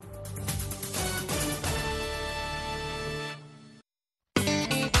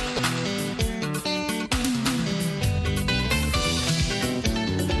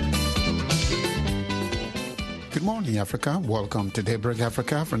morning, Africa. Welcome to Daybreak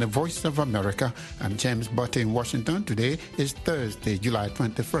Africa from the Voice of America. I'm James Butte in Washington. Today is Thursday, July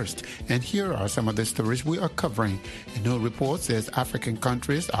 21st. And here are some of the stories we are covering. A new report says African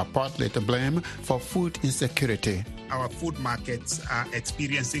countries are partly to blame for food insecurity. Our food markets are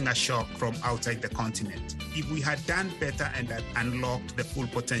experiencing a shock from outside the continent. If we had done better and had unlocked the full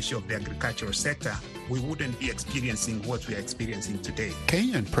potential of the agricultural sector, we wouldn't be experiencing what we are experiencing today.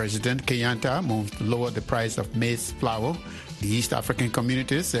 Kenyan President Kenyatta moved to lower the price of maize flour. The East African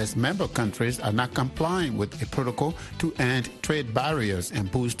community says member countries are not complying with a protocol to end trade barriers and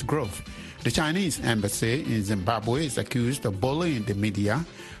boost growth. The Chinese embassy in Zimbabwe is accused of bullying the media.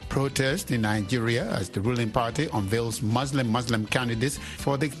 Protest in Nigeria as the ruling party unveils Muslim candidates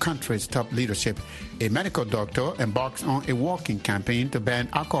for the country's top leadership. A medical doctor embarks on a walking campaign to ban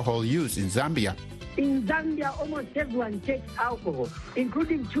alcohol use in Zambia. In Zambia, almost everyone takes alcohol,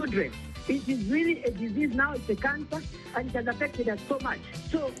 including children. It is really a disease now, it's a cancer, and it has affected us so much.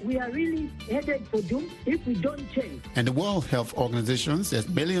 So we are really headed for doom if we don't change. And the World Health Organization says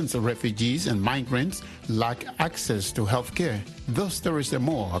millions of refugees and migrants lack access to health care. Those stories and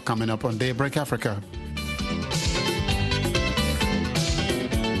more are coming up on Daybreak Africa.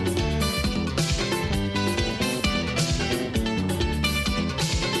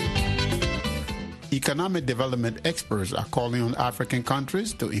 Economic development experts are calling on African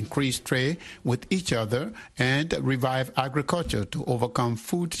countries to increase trade with each other and revive agriculture to overcome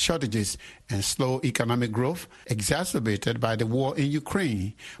food shortages and slow economic growth exacerbated by the war in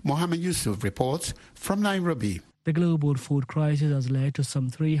Ukraine. Mohammed Yusuf reports from Nairobi. The global food crisis has led to some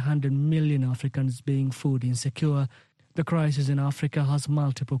 300 million Africans being food insecure. The crisis in Africa has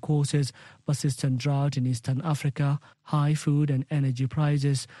multiple causes: persistent drought in Eastern Africa, high food and energy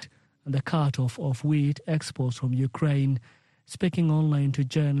prices, and the cut-off of wheat exports from Ukraine. Speaking online to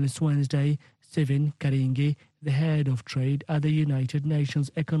journalists Wednesday, Stephen Karingi, the head of trade at the United Nations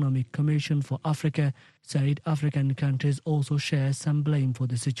Economic Commission for Africa, said African countries also share some blame for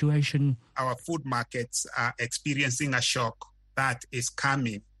the situation. Our food markets are experiencing a shock that is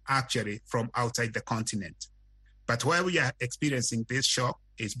coming actually from outside the continent. But why we are experiencing this shock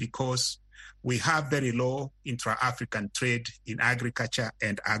is because we have very low intra-African trade in agriculture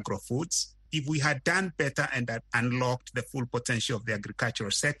and agro-foods. If we had done better and had unlocked the full potential of the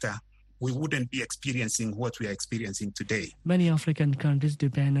agricultural sector, we wouldn't be experiencing what we are experiencing today. Many African countries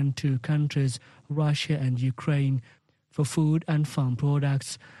depend on two countries, Russia and Ukraine, for food and farm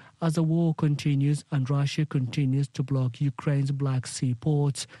products. As the war continues and Russia continues to block Ukraine's Black Sea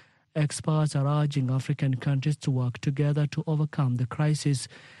ports, experts are urging African countries to work together to overcome the crisis.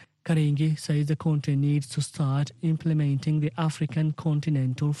 Karingi says the country needs to start implementing the African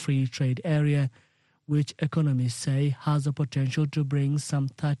Continental Free Trade Area, which economists say has the potential to bring some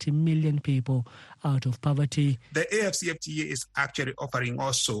 30 million people out of poverty. The AFCFTA is actually offering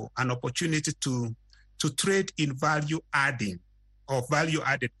also an opportunity to trade in value-added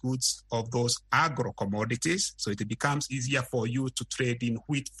goods of those agro-commodities. So it becomes easier for you to trade in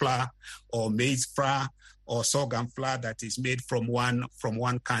wheat flour or maize flour or sorghum flour that is made from one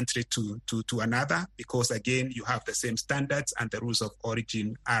country to another, because again, you have the same standards and the rules of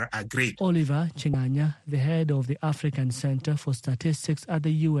origin are agreed. Oliver Chinganya, the head of the African Center for Statistics at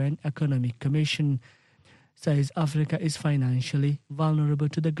the UN Economic Commission, says Africa is financially vulnerable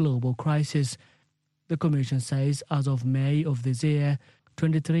to the global crisis. The Commission says as of May of this year,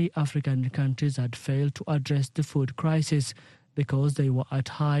 23 African countries had failed to address the food crisis because they were at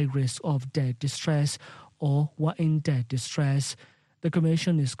high risk of debt distress or were in debt distress. The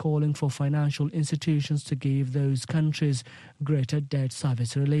Commission is calling for financial institutions to give those countries greater debt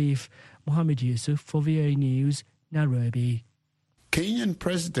service relief. Mohammed Yusuf for VOA News, Nairobi. Kenyan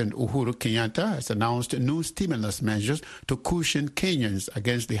President Uhuru Kenyatta has announced new stimulus measures to cushion Kenyans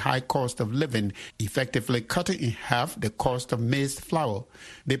against the high cost of living, effectively cutting in half the cost of maize flour.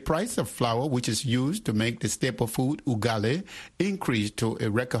 The price of flour, which is used to make the staple food ugali, increased to a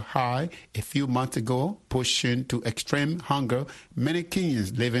record high a few months ago, pushing to extreme hunger many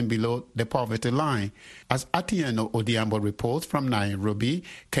Kenyans living below the poverty line. As Atieno Odiambo reports from Nairobi,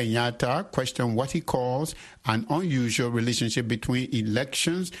 Kenyatta questioned what he calls an unusual relationship between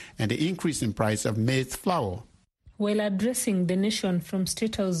elections and the increase in price of maize flour. While addressing the nation from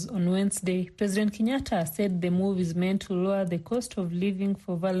State House on Wednesday, President Kenyatta said the move is meant to lower the cost of living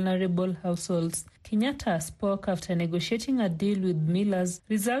for vulnerable households. Kenyatta spoke after negotiating a deal with millers,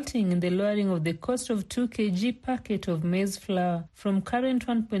 resulting in the lowering of the cost of 2 kg packet of maize flour from current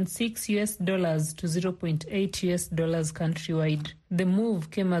 $1.6 to $0.8 countrywide. The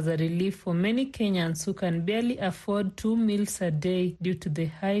move came as a relief for many Kenyans who can barely afford 2 meals a day due to the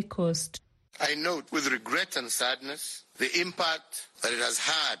high cost. I note with regret and sadness the impact that it has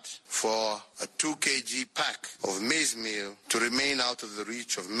had for a 2 kg pack of maize meal to remain out of the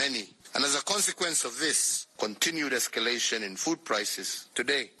reach of many. And as a consequence of this continued escalation in food prices,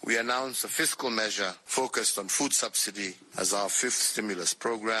 today we announce a fiscal measure focused on food subsidy as our 5th stimulus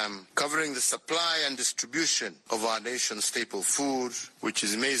program, covering the supply and distribution of our nation's staple food, which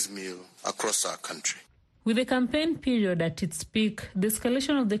is maize meal, across our country. With the campaign period at its peak, the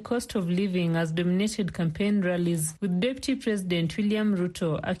escalation of the cost of living has dominated campaign rallies, with Deputy President William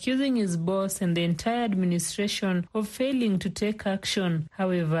Ruto accusing his boss and the entire administration of failing to take action.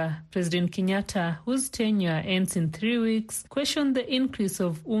 However, President Kenyatta, whose tenure ends in 3 weeks, questioned the increase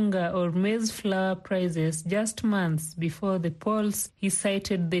of unga or maize flour prices just months before the polls. He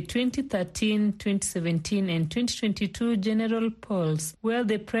cited the 2013, 2017 and 2022 general polls, where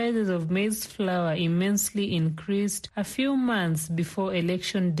the prices of maize flour immensely increased a few months before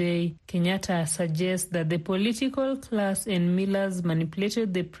election day. Kenyatta suggests that the political class and millers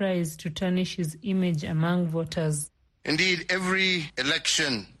manipulated the price to tarnish his image among voters. Indeed, every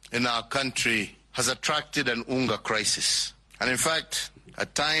election in our country has attracted an unga crisis. And in fact,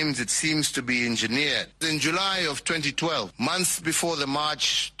 at times it seems to be engineered. In July of 2012, months before the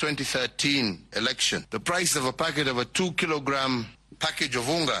March 2013 election, the price of a packet of a 2-kilogram package of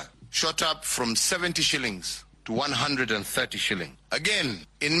unga shot up from 70 shillings to 130 shillings. Again,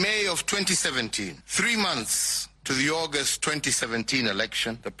 in May of 2017, 3 months to the August 2017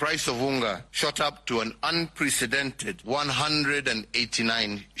 election, the price of unga shot up to an unprecedented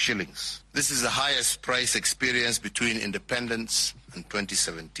 189 shillings. This is the highest price experienced between independence and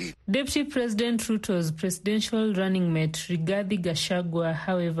 2017. Deputy President Ruto's presidential running mate, Rigathi Gachagua,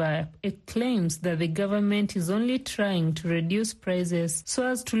 however, claims that the government is only trying to reduce prices so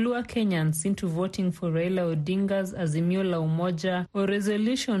as to lure Kenyans into voting for Raila Odinga's Azimio la Umoja or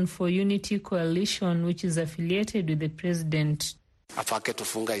Resolution for Unity Coalition, which is affiliated with the president. A packet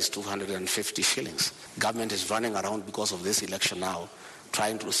of unga is 250 shillings. Government is running around because of this election now,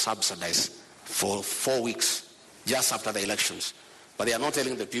 trying to subsidize for 4 weeks just after the elections. But they are not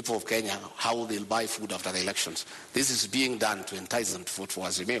telling the people of Kenya how they'll buy food after the elections. This is being done to entice them to vote for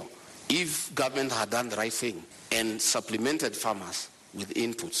Azimio. If government had done the right thing and supplemented farmers with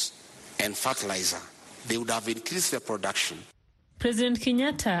inputs and fertilizer, they would have increased their production. President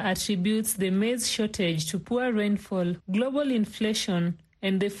Kenyatta attributes the maize shortage to poor rainfall, global inflation,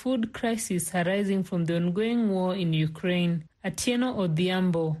 and the food crisis arising from the ongoing war in Ukraine. Atieno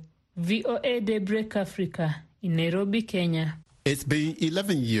Odhiambo, VOA Daybreak Africa, in Nairobi, Kenya. It's been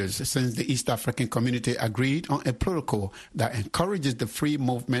 11 years since the East African Community agreed on a protocol that encourages the free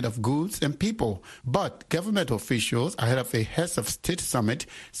movement of goods and people. But government officials ahead of a Heads of State summit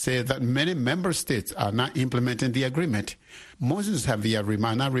say that many member states are not implementing the agreement. Moses Javier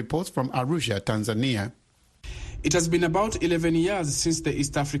Rimana reports from Arusha, Tanzania. It has been about 11 years since the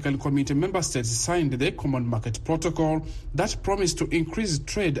East African Community member states signed the Common Market Protocol that promised to increase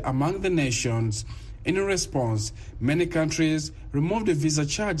trade among the nations. In response, many countries removed the visa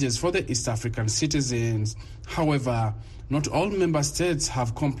charges for the East African citizens. However, not all member states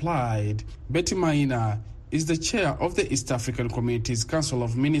have complied. Betty Maina is the chair of the East African Community's Council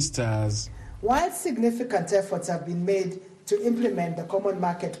of Ministers. While significant efforts have been made to implement the Common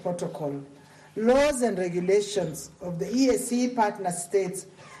Market Protocol, laws and regulations of the EAC partner states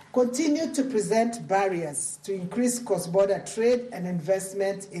continue to present barriers to increase cross-border trade and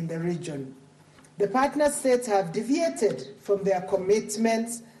investment in the region. The partner states have deviated from their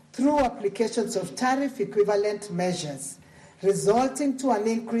commitments through applications of tariff equivalent measures, resulting to an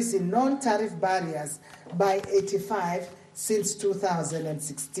increase in non-tariff barriers by 85 since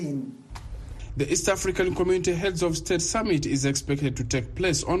 2016. The East African Community Heads of State Summit is expected to take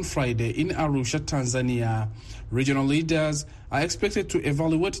place on Friday in Arusha, Tanzania. Regional leaders are expected to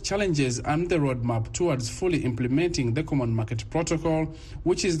evaluate challenges and the roadmap towards fully implementing the Common Market Protocol,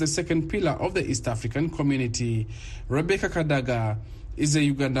 which is the second pillar of the East African Community. Rebecca Kadaga is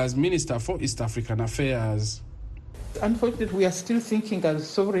Uganda's Minister for East African Affairs. Unfortunately, we are still thinking as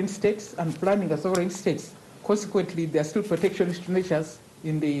sovereign states and planning as sovereign states. Consequently, there are still protectionist measures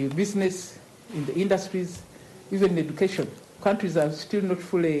in the business, in the industries, even in education. Countries have still not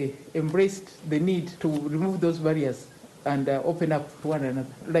fully embraced the need to remove those barriers and open up to one another.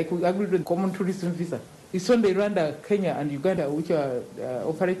 Like we agreed with common tourism visa. It's only Rwanda, Kenya, and Uganda which are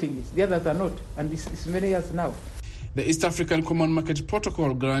operating this. The others are not, and it's many years now. The East African Common Market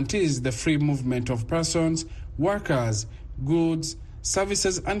Protocol guarantees the free movement of persons, workers, goods,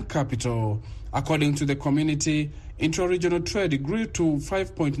 services, and capital. According to the community, intra-regional trade grew to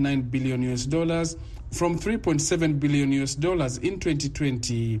 $5.9 billion from $3.7 billion in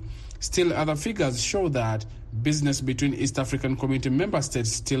 2020. Still, other figures show that business between East African Community member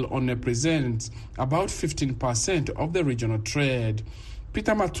states still only represents about 15% of the regional trade.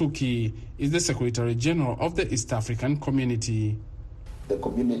 Peter Matuki is the Secretary General of the East African Community. The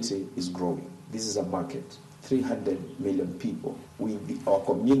community is growing. This is a market, 300 million people. Our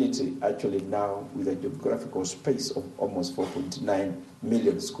community actually now with a geographical space of almost 4.9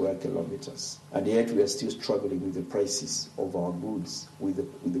 million square kilometers. And yet we are still struggling with the prices of our goods, with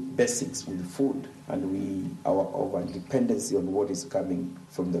the basics, with food, and our dependency on what is coming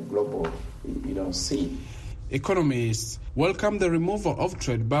from the global scene. Economists welcome the removal of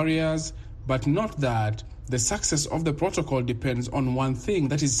trade barriers, but note that the success of the protocol depends on one thing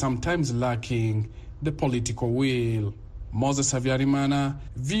that is sometimes lacking: the political will. Moses Havyarimana,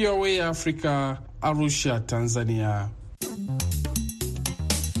 VOA Africa, Arusha, Tanzania.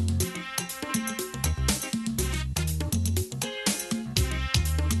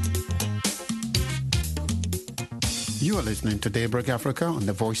 You are listening to Daybreak Africa on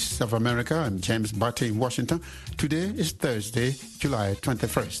the Voice of America. I'm James Barty in Washington. Today is Thursday, July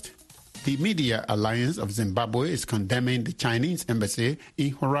 21st. The Media Alliance of Zimbabwe is condemning the Chinese embassy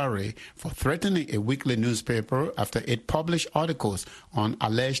in Harare for threatening a weekly newspaper after it published articles on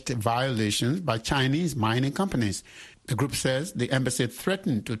alleged violations by Chinese mining companies. The group says the embassy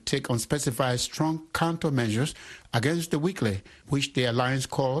threatened to take unspecified strong countermeasures against the weekly, which the alliance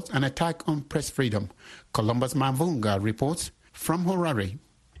calls an attack on press freedom. Columbus Mavunga reports from Harare.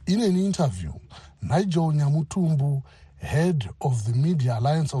 In an interview, Nigel Nyamutumbu, head of the Media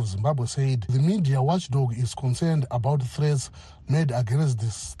Alliance of Zimbabwe, said the media watchdog is concerned about threats made against the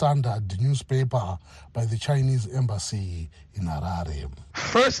Standard newspaper by the Chinese embassy in Harare.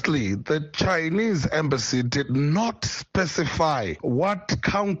 Firstly, the Chinese embassy did not specify what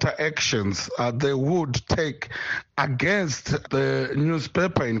counter actions they would take against the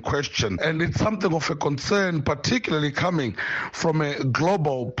newspaper in question. And it's something of a concern, particularly coming from a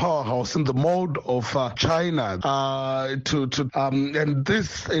global powerhouse in the mode of China. And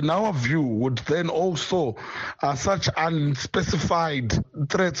this, in our view, would then also, such unspecified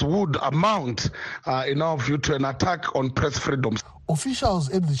threats would amount, in our view, to an attack on press freedoms. Officials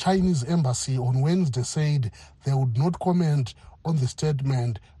at the Chinese embassy on Wednesday said they would not comment on the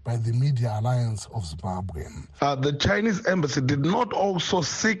statement by the Media Alliance of Zimbabwe. The Chinese embassy did not also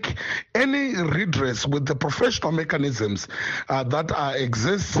seek any redress with the professional mechanisms that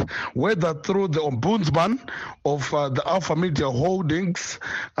exist, whether through the ombudsman of the Alpha Media Holdings,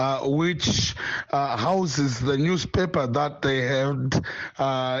 which houses the newspaper that they had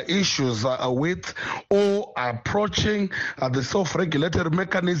issues with, or approaching the self-regulatory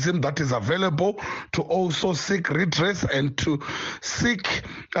mechanism that is available to also seek redress and to seek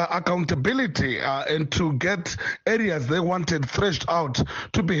accountability and to get areas they wanted threshed out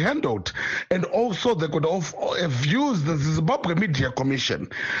to be handled. And also they could have used the Zimbabwe Media Commission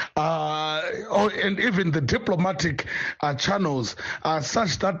and even the diplomatic channels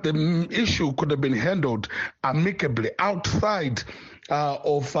such that the issue could have been handled amicably outside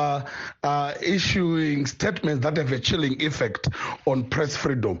of issuing statements that have a chilling effect on press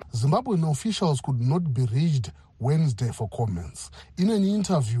freedom. Zimbabwean officials could not be reached Wednesday for comments. In an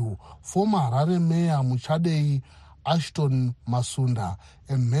interview, former Harare Mayor Muchadei Ashton Masunda,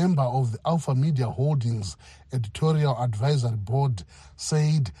 a member of the Alpha Media Holdings editorial advisory board,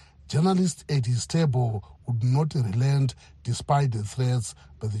 said journalists at his table would not relent despite the threats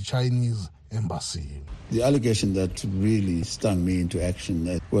by the Chinese embassy. The allegation that really stung me into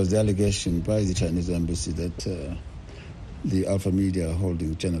action was the allegation by the Chinese embassy that the Alpha Media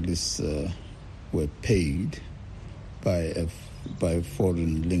Holdings journalists were paid by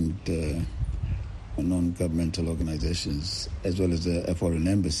foreign-linked non-governmental organizations as well as a foreign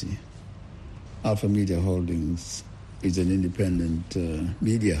embassy. Alpha Media Holdings is an independent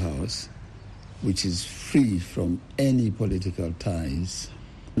media house which is free from any political ties.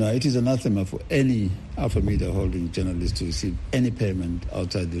 Now, it is anathema for any Alpha Media Holdings journalist to receive any payment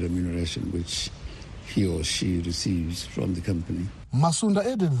outside the remuneration which he or she receives from the company. Masunda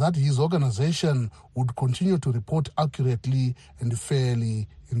added that his organization would continue to report accurately and fairly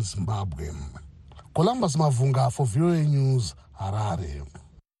in Zimbabwe. Columbus Mavunga for VOA News, Harare.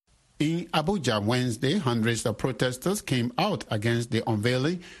 In Abuja Wednesday, hundreds of protesters came out against the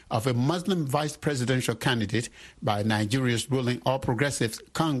unveiling of a Muslim vice presidential candidate by Nigeria's ruling All Progressives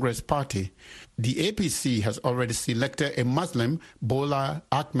Congress Party. The APC has already selected a Muslim, Bola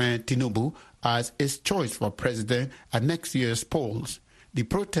Ahmed Tinubu, as its choice for president at next year's polls. The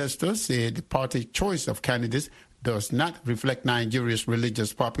protesters say the party choice of candidates does not reflect Nigeria's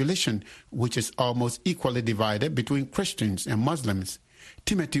religious population, which is almost equally divided between Christians and Muslims.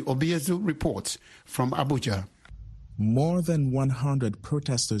 Timothy Obiezu reports from Abuja. More than 100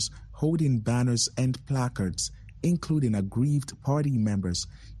 protesters holding banners and placards, including aggrieved party members,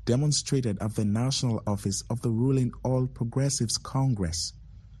 demonstrated at the national office of the ruling All Progressives Congress.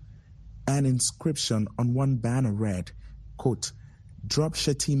 An inscription on one banner read, quote, "Drop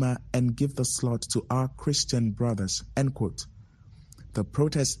Shettima and give the slot to our Christian brothers," end quote. The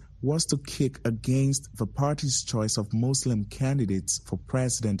protest was to kick against the party's choice of Muslim candidates for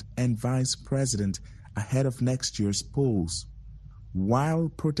president and vice president ahead of next year's polls. While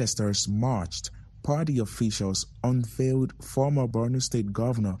protesters marched, party officials unveiled former Borno State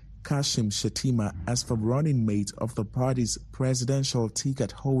Governor Kashim Shettima as the running mate of the party's presidential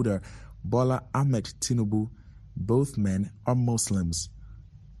ticket holder Bola Ahmed Tinubu. Both men are Muslims.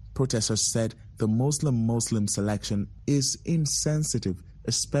 Protesters said the Muslim-Muslim selection is insensitive,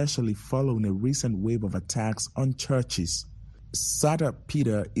 especially following a recent wave of attacks on churches. Sada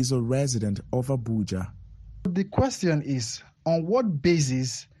Peter is a resident of Abuja. The question is, on what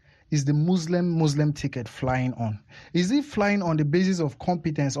basis is the Muslim ticket flying on? Is it flying on the basis of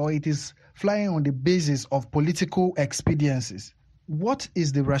competence, or it is flying on the basis of political expediencies? What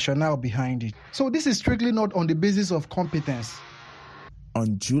is the rationale behind it? So this is strictly not on the basis of competence.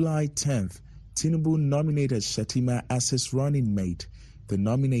 On July 10th, Tinubu nominated Shettima as his running mate. The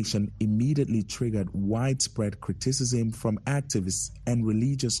nomination immediately triggered widespread criticism from activists and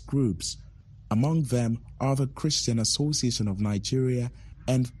religious groups. Among them are the Christian Association of Nigeria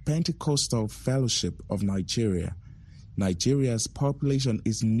and Pentecostal Fellowship of Nigeria. Nigeria's population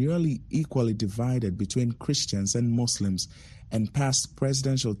is nearly equally divided between Christians and Muslims, and past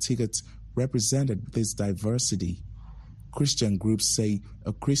presidential tickets represented this diversity. Christian groups say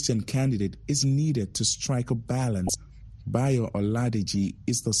a Christian candidate is needed to strike a balance. Bayo Oladeji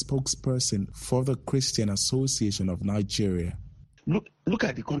is the spokesperson for the Christian Association of Nigeria. Look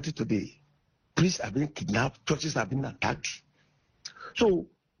at the country today. Priests have been kidnapped, churches have been attacked. So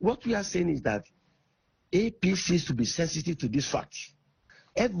what we are saying is that APC is to be sensitive to this fact.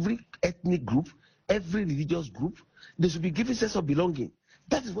 Every ethnic group, every religious group, they should be given a sense of belonging.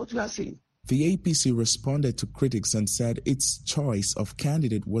 That is what we are saying. The APC responded to critics and said its choice of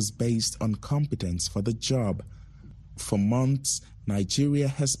candidate was based on competence for the job. For months, Nigeria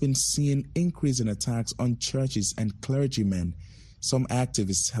has been seeing increasing attacks on churches and clergymen. Some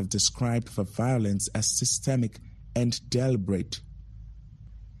activists have described the violence as systemic and deliberate.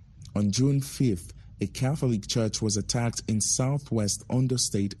 On June 5th, a Catholic church was attacked in southwest Ondo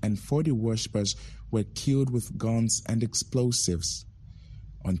State and 40 worshippers were killed with guns and explosives.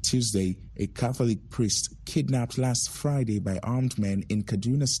 On Tuesday, a Catholic priest kidnapped last Friday by armed men in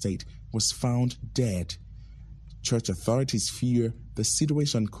Kaduna State was found dead. Church authorities fear the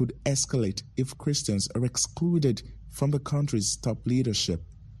situation could escalate if Christians are excluded from the country's top leadership.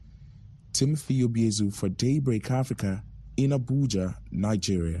 Timothy Obiezu for Daybreak Africa in Abuja,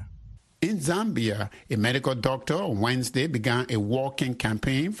 Nigeria. In Zambia, a medical doctor on Wednesday began a walking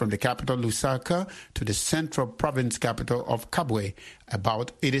campaign from the capital Lusaka to the central province capital of Kabwe,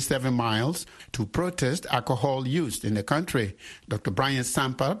 about 87 miles, to protest alcohol use in the country. Dr. Brian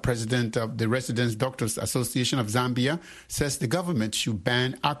Sampa, president of the Residence Doctors Association of Zambia, says the government should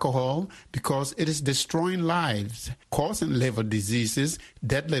ban alcohol because it is destroying lives, causing liver diseases,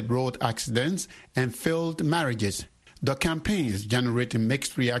 deadly road accidents, and failed marriages. The campaign is generating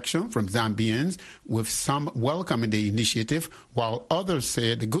mixed reaction from Zambians, with some welcoming the initiative, while others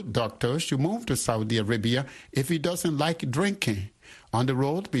say the good doctor should move to Saudi Arabia if he doesn't like drinking. On the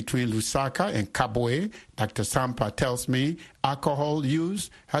road between Lusaka and Kabwe, Dr. Sampa tells me alcohol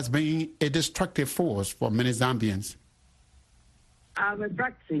use has been a destructive force for many Zambians. I'm a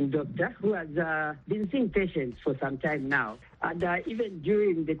practicing doctor who has been seeing patients for some time now. And even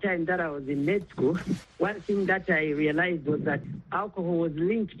during the time that I was in med school, one thing that I realized was that alcohol was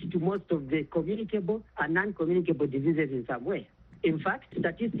linked to most of the communicable and non-communicable diseases in some way. In fact,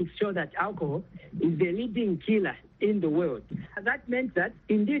 statistics show that alcohol is the leading killer in the world. That meant that,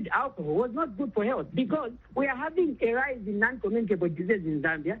 indeed, alcohol was not good for health because we are having a rise in non-communicable diseases in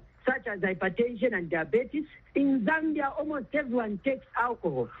Zambia, such as hypertension and diabetes. In Zambia, almost everyone takes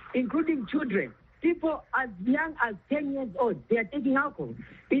alcohol, including children. People as young as 10 years old, they are taking alcohol.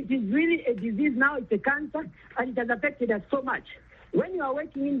 It is really a disease now, it's a cancer, and it has affected us so much. When you are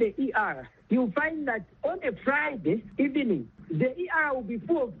working in the ER, you find that on a Friday evening, the ER will be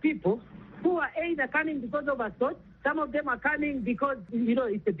full of people who are either coming because of assault, some of them are coming because,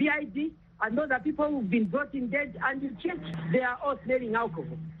 it's a BID, And those are people who've been brought in dead, and you check, they are all smelling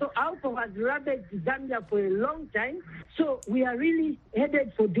alcohol. So alcohol has ravaged Zambia for a long time. So we are really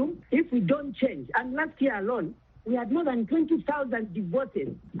headed for doom if we don't change. And last year alone, we had more than 20,000 divorces.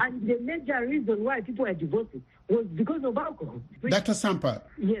 And the major reason why people are divorcing was because of alcohol. Dr. Sampad,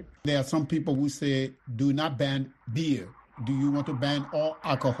 yes, there are some people who say, do not ban beer. Do you want to ban all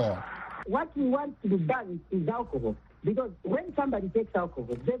alcohol? What we want to be banned is alcohol. Because when somebody takes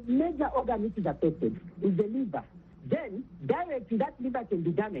alcohol, the major organ which is affected is the liver. Then, directly, that liver can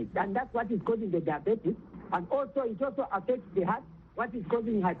be damaged. And that's what is causing the diabetes. And also, it also affects the heart, what is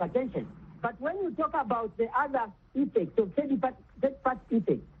causing hypertension. But when you talk about the other effects of third part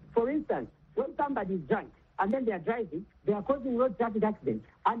effects, for instance, when somebody is drunk and then they are driving, they are causing road traffic accidents.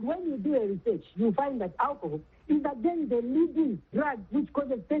 And when you do a research, you find that alcohol is again the leading drug which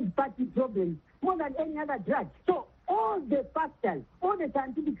causes third-party problems more than any other drug. So all the factors, all the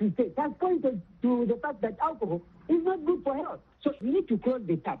scientific research has pointed to the fact that alcohol is not good for health. So we need to close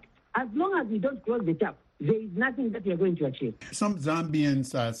the tap. As long as we don't close the tap, there is nothing that we are going to achieve. Some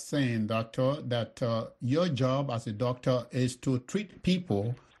Zambians are saying, doctor, that your job as a doctor is to treat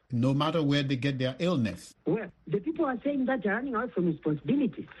people no matter where they get their illness. Well, the people are saying that they're running away from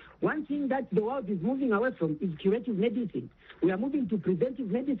responsibility. One thing that the world is moving away from is curative medicine. We are moving to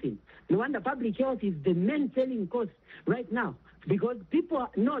preventive medicine. No wonder public health is the main selling cost right now, because people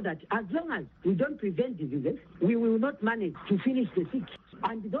know that as long as we don't prevent diseases, we will not manage to finish the sick.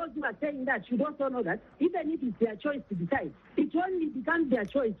 And those who are saying that should also know that even if it's their choice to decide, it only becomes their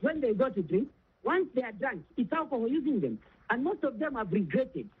choice when they go to drink. Once they are drunk, it's alcohol using them. And most of them have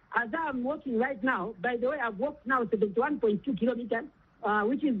regretted. As I'm walking right now, by the way, I've walked now 71.2 kilometers,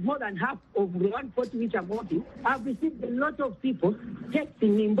 which is more than half of the 140 which I'm walking. I've received a lot of people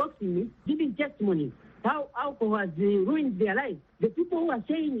texting me, inboxing me, giving testimonies how alcohol has ruined their lives. The people who are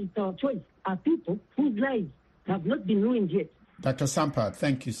saying it's our choice are people whose lives have not been ruined yet. Dr. Sampad,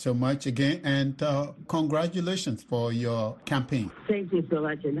 thank you so much again, and congratulations for your campaign. Thank you so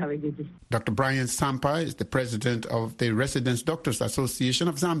much, and have a good day. Dr. Brian Sampad is the president of the Residence Doctors Association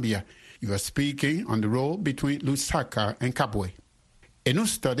of Zambia. You are speaking on the role between Lusaka and Kabwe. A new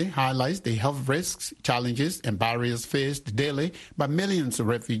study highlights the health risks, challenges, and barriers faced daily by millions of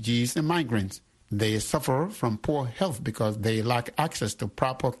refugees and migrants. They suffer from poor health because they lack access to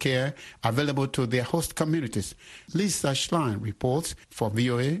proper care available to their host communities. Lisa Schlein reports for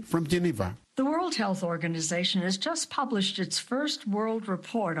VOA from Geneva. The World Health Organization has just published its first world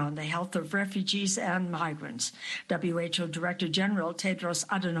report on the health of refugees and migrants. WHO Director General Tedros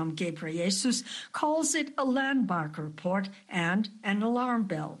Adhanom Ghebreyesus calls it a landmark report and an alarm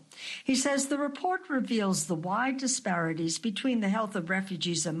bell. He says the report reveals the wide disparities between the health of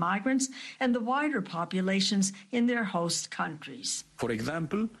refugees and migrants and the wider populations in their host countries. For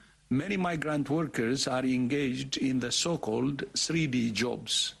example, many migrant workers are engaged in the so-called 3D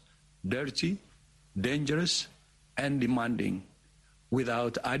jobs: dirty, dangerous, and demanding,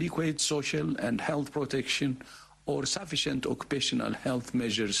 without adequate social and health protection or sufficient occupational health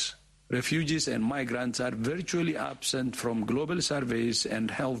measures. Refugees and migrants are virtually absent from global surveys and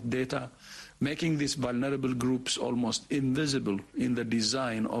health data, making these vulnerable groups almost invisible in the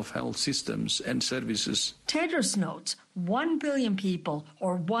design of health systems and services. Tedros notes 1 billion people,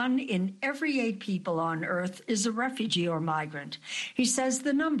 or 1 in every 8 people on Earth, is a refugee or migrant. He says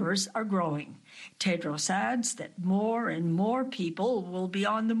the numbers are growing. Tedros adds that more and more people will be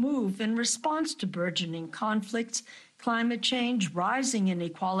on the move in response to burgeoning conflicts, climate change, rising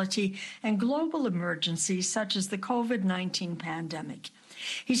inequality, and global emergencies such as the COVID-19 pandemic.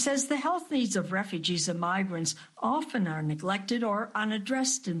 He says the health needs of refugees and migrants often are neglected or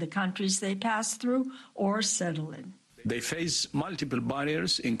unaddressed in the countries they pass through or settle in. They face multiple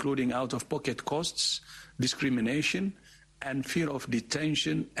barriers, including out-of-pocket costs, discrimination, and fear of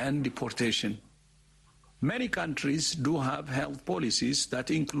detention and deportation. Many countries do have health policies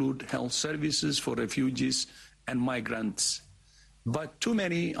that include health services for refugees and migrants, but too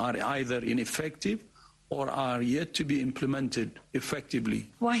many are either ineffective or are yet to be implemented effectively.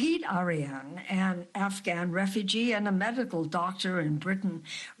 Wahid Aryan, an Afghan refugee and a medical doctor in Britain,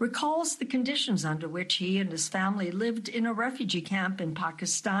 recalls the conditions under which he and his family lived in a refugee camp in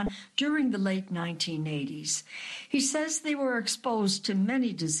Pakistan during the late 1980s. He says they were exposed to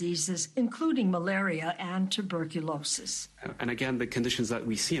many diseases, including malaria and tuberculosis. And again, the conditions that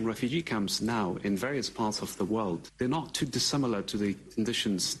we see in refugee camps now in various parts of the world, they're not too dissimilar to the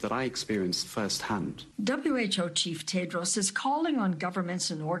conditions that I experienced firsthand. WHO Chief Tedros is calling on governments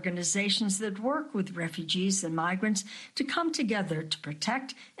and organizations that work with refugees and migrants to come together to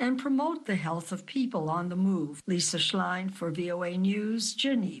protect and promote the health of people on the move. Lisa Schlein for VOA News,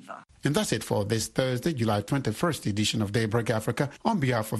 Geneva. And that's it for this Thursday, July 21st edition of Daybreak Africa. On behalf of